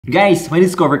Guys, may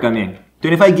discover kami.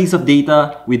 25 gigs of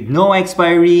data with no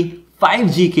expiry,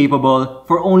 5G capable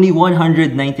for only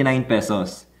 199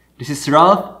 pesos. This is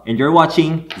Ralph and you're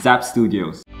watching Zap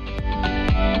Studios.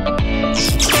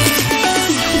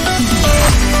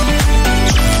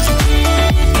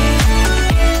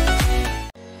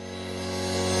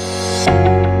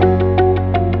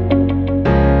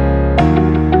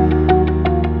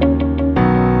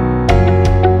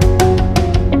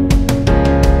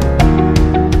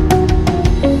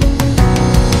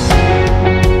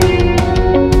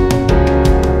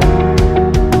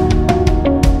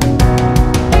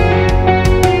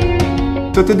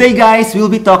 So today guys, we'll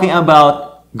be talking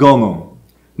about GOMO.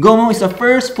 GOMO is the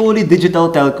first fully digital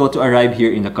telco to arrive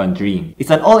here in the country. It's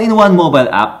an all-in-one mobile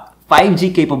app,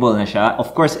 5G capable na siya,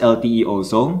 of course LTE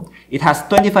also. It has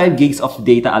 25 gigs of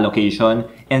data allocation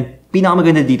and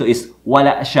pinakamaganda dito is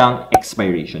wala siyang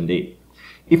expiration date.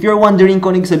 If you're wondering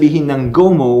kung ano sabihin ng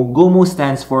GOMO, GOMO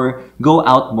stands for Go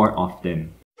Out More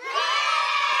Often.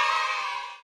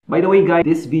 By the way guys,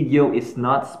 this video is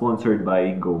not sponsored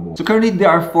by GOMO. So currently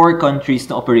there are 4 countries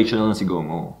na operational na si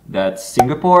GOMO. That's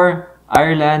Singapore,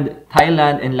 Ireland,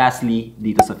 Thailand, and lastly,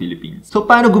 dito sa Philippines. So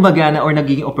paano gumagana or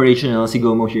nagiging operational si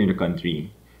GOMO here in the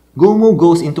country? GOMO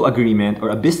goes into agreement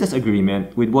or a business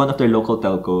agreement with one of their local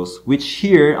telcos, which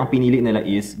here, ang pinili nila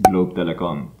is Globe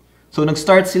Telecom. So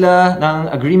nag-start sila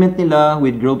ng agreement nila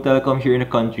with Globe Telecom here in the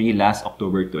country last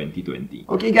October 2020.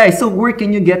 Okay guys, so where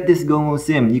can you get this GOMO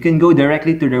SIM? You can go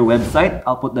directly to their website.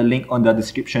 I'll put the link on the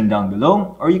description down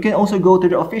below. Or you can also go to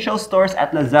the official stores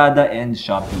at Lazada and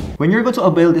Shopee. When you're going to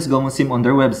avail this GOMO SIM on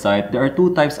their website, there are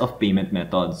 2 types of payment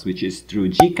methods, which is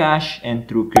through GCash and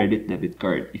through credit debit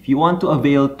card. If you want to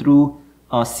avail through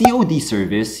COD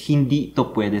service, hindi ito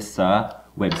pwede sa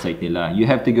website nila. You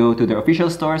have to go to their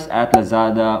official stores at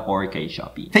Lazada or kay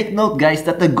Shopee. Take note guys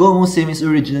that the GOMO SIM is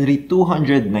originally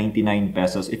 299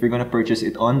 pesos if you're gonna purchase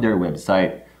it on their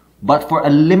website. But for a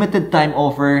limited time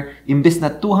offer, imbis na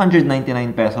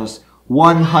 299 pesos,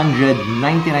 199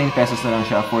 pesos na lang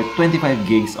siya for 25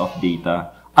 gigs of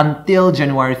data until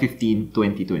January 15,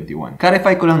 2021.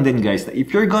 Clarify ko lang din guys that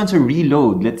if you're going to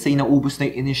reload, let's say naubos na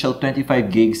yung initial 25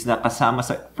 gigs na kasama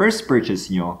sa first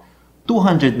purchase nyo,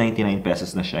 299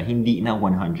 pesos na siya, hindi na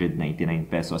 199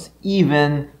 pesos.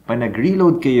 Even pa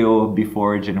nag-reload kayo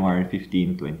before January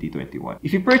 15, 2021.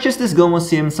 If you purchase this GOMO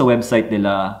SIM sa website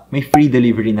nila, may free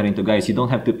delivery na rin to guys. You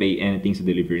don't have to pay anything sa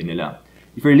delivery nila.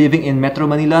 If you're living in Metro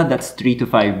Manila, that's 3 to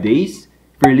 5 days.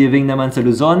 If you're living naman sa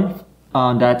Luzon,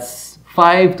 that's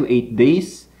 5 to 8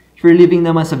 days. If you're living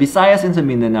naman sa Visayas and sa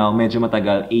Mindanao, medyo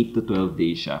matagal, 8 to 12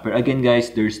 days siya. Pero again guys,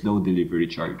 there's no delivery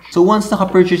charge. So once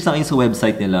naka-purchase na kayo sa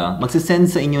website nila, magsisend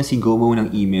sa inyo si GOMO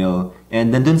ng email and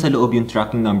nandun sa loob yung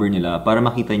tracking number nila para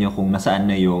makita nyo kung nasaan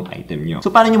na yung item nyo. So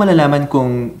paano nyo malalaman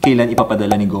kung kailan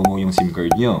ipapadala ni GOMO yung SIM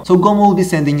card nyo? So GOMO will be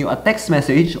sending you a text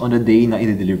message on the day na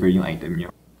i-deliver yung item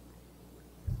nyo.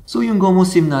 So yung GOMO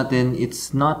SIM natin, it's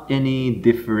not any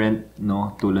different,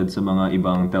 no, tulad sa mga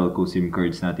ibang telco SIM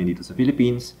cards natin dito sa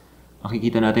Philippines.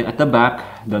 Makikita natin at the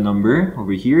back, the number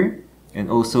over here. And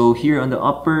also here on the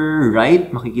upper right,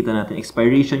 makikita natin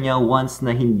expiration niya once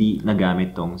na hindi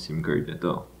nagamit tong SIM card na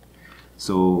to.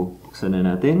 So, buksan na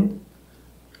natin.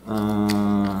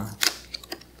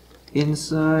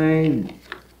 Inside,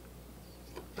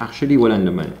 actually walang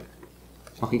laman.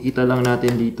 Makikita lang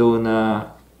natin dito na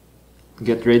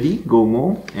get ready,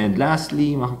 GOMO. And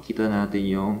lastly, makikita natin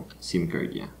yung SIM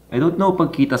card niya. I don't know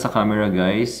pagkita sa camera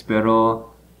guys, pero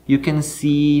you can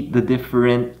see the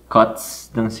different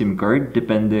cuts ng SIM card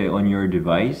depende on your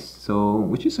device. So,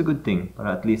 which is a good thing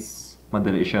para at least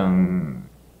madali siyang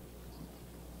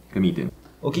gamitin.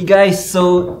 Okay guys,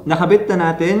 so nakabit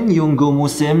na natin yung GOMO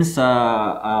SIM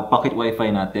sa pocket Wi-Fi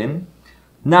natin.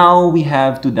 Now, we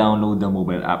have to download the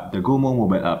mobile app, the GOMO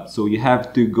mobile app. So, you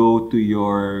have to go to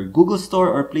your Google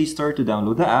Store or Play Store to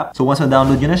download the app. So, once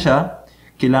na-download nyo na siya,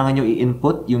 kailangan nyo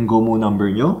i-input yung GOMO number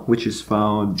nyo, which is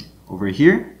found over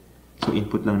here. So,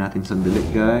 input lang natin sandali,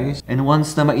 guys. And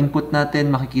once na ma-input natin,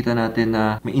 makikita natin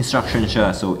na may instruction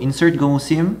siya. So, insert GOMO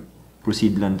SIM.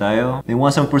 Proceed lang tayo. Then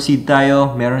once na proceed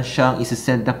tayo, meron siyang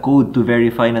isa-send na code to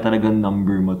verify na talagang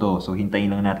number mo to. So, hintayin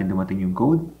lang natin dumating yung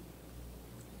code.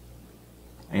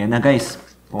 Ayan na, guys.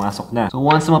 Pumasok na. So,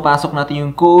 once na mapasok natin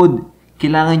yung code,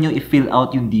 kailangan nyo i-fill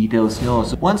out yung details nyo.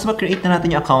 So, once ma-create na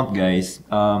natin yung account, guys,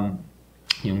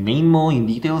 yung name mo, yung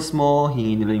details mo,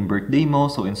 hingin nila yung birthday mo,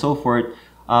 so and so forth,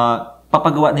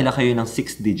 papagawa nila kayo ng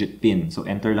 6-digit PIN. So,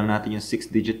 enter lang natin yung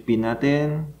 6-digit PIN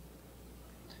natin.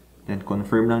 Then,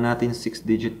 confirm lang natin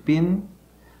 6-digit PIN.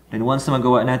 Then, once na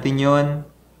magawa natin yon,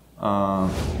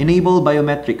 Enable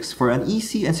biometrics. For an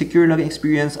easy and secure login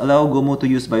experience, allow GOMO to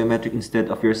use biometric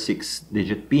instead of your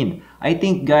 6-digit PIN. I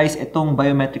think guys, itong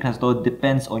biometric na to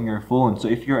depends on your phone. So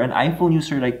if you're an iPhone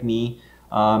user like me,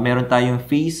 meron tayong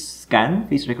face scan,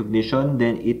 face recognition,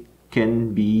 then it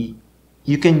can be,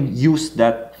 you can use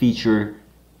that feature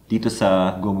dito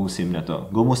sa GOMO SIM na to.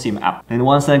 GOMO SIM app. And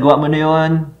once nagawa mo na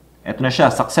yun, eto na siya.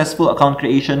 Successful account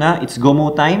creation na. It's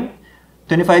GOMO time.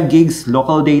 25 gigs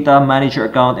local data, manage your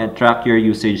account, and track your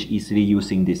usage easily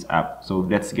using this app. So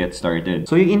let's get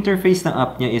started. So yung interface ng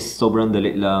app niya is sobrang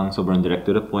dali lang, sobrang direct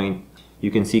to the point.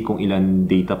 You can see kung ilan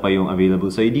data pa yung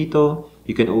available sa'yo dito.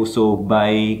 You can also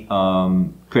buy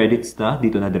credits na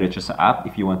dito na diretso sa app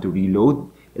if you want to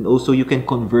reload. And also you can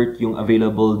convert yung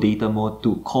available data mo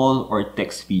to call or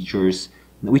text features,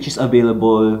 which is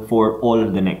available for all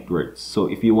of the networks. So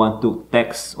if you want to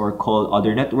text or call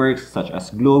other networks such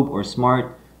as Globe or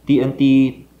Smart,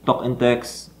 TNT, Talk and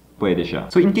Text, pwede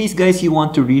siya. So in case guys you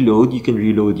want to reload, you can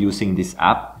reload using this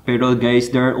app. Pero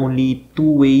guys, there are only 2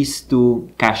 ways to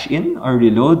cash in or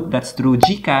reload. That's through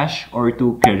GCash or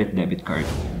to credit debit card.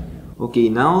 Okay,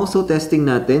 now so testing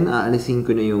natin. Aalisin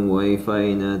ko na yung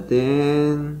Wi-Fi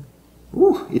natin.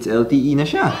 It's LTE na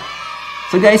siya.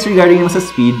 So guys, regarding naman sa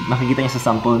speed, makikita niyo sa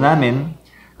sample namin,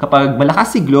 kapag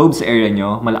malakas si Globe sa area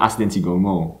nyo, malakas din si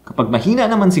GOMO. Kapag mahina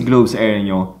naman si Globe sa area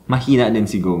nyo, mahina din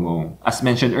si GOMO. As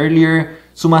mentioned earlier,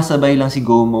 sumasabay lang si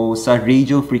GOMO sa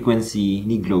radio frequency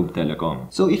ni Globe Telecom.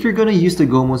 So if you're gonna use the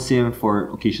GOMO SIM for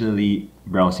occasionally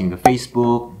browsing the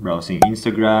Facebook, browsing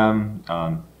Instagram,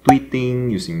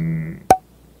 tweeting, using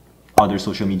other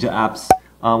social media apps,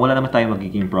 wala naman tayong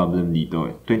magiging problem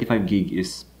dito. 25 gig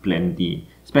is plenty.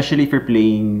 Especially if you're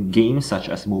playing games such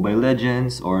as Mobile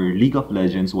Legends or League of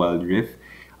Legends Wild Rift.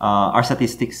 Our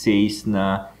statistics says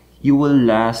na you will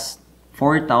last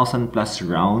 4,000 plus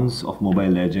rounds of Mobile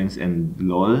Legends and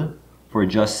LOL for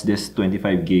just this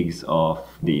 25 gigs of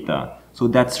data. So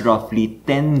that's roughly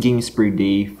 10 games per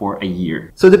day for a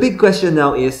year. So the big question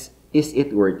now is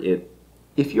it worth it?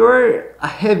 If you're a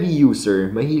heavy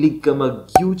user, mahilig ka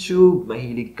mag-YouTube,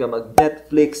 mahilig ka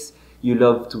mag-Netflix, you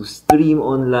love to stream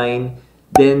online,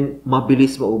 then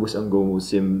mabilis maubos ang GOMO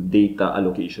SIM data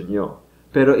allocation nyo.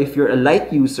 Pero if you're a light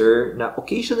user na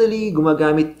occasionally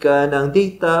gumagamit ka ng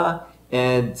data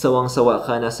and sawang-sawa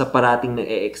ka na sa parating na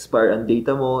e-expire ang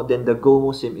data mo, then the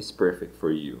GOMO SIM is perfect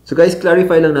for you. So guys,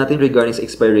 clarify lang natin regarding sa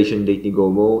expiration date ni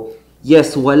GOMO.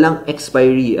 Yes, walang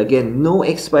expiry. Again, no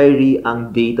expiry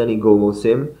ang data ni GOMO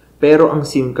SIM, pero ang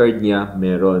SIM card niya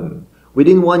meron.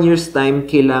 Within 1 year's time,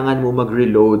 kailangan mo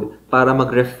mag-reload para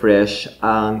mag-refresh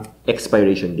ang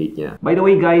expiration date niya. By the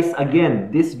way guys,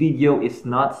 again, this video is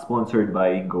not sponsored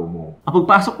by GOMO. Ang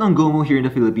pagpasok ng GOMO here in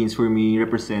the Philippines for me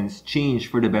represents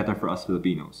change for the better for us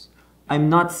Filipinos. I'm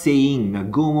not saying na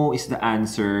GOMO is the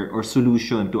answer or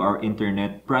solution to our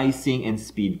internet pricing and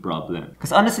speed problem.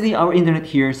 Because honestly, our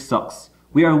internet here sucks.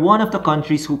 We are one of the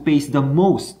countries who pays the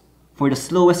most for the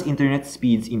slowest internet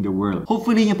speeds in the world.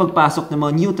 Hopefully, yung pagpasok ng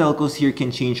mga new telcos here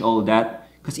can change all that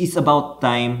because it's about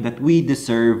time that we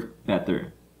deserve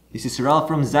better. This is Ralph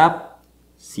from Zap.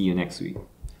 See you next week.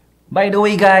 By the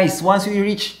way guys, once we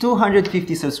reach 250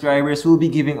 subscribers, we'll be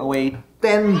giving away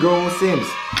 10 GOMO SIMs.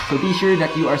 So be sure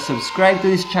that you are subscribed to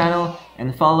this channel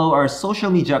and follow our social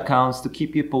media accounts to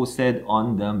keep you posted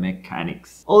on the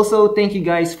mechanics. Also, thank you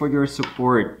guys for your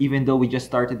support. Even though we just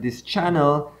started this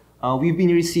channel, we've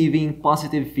been receiving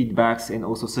positive feedbacks and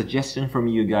also suggestions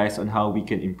from you guys on how we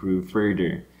can improve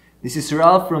further. This is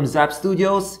Ralph from Zap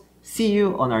Studios. See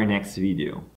you on our next video.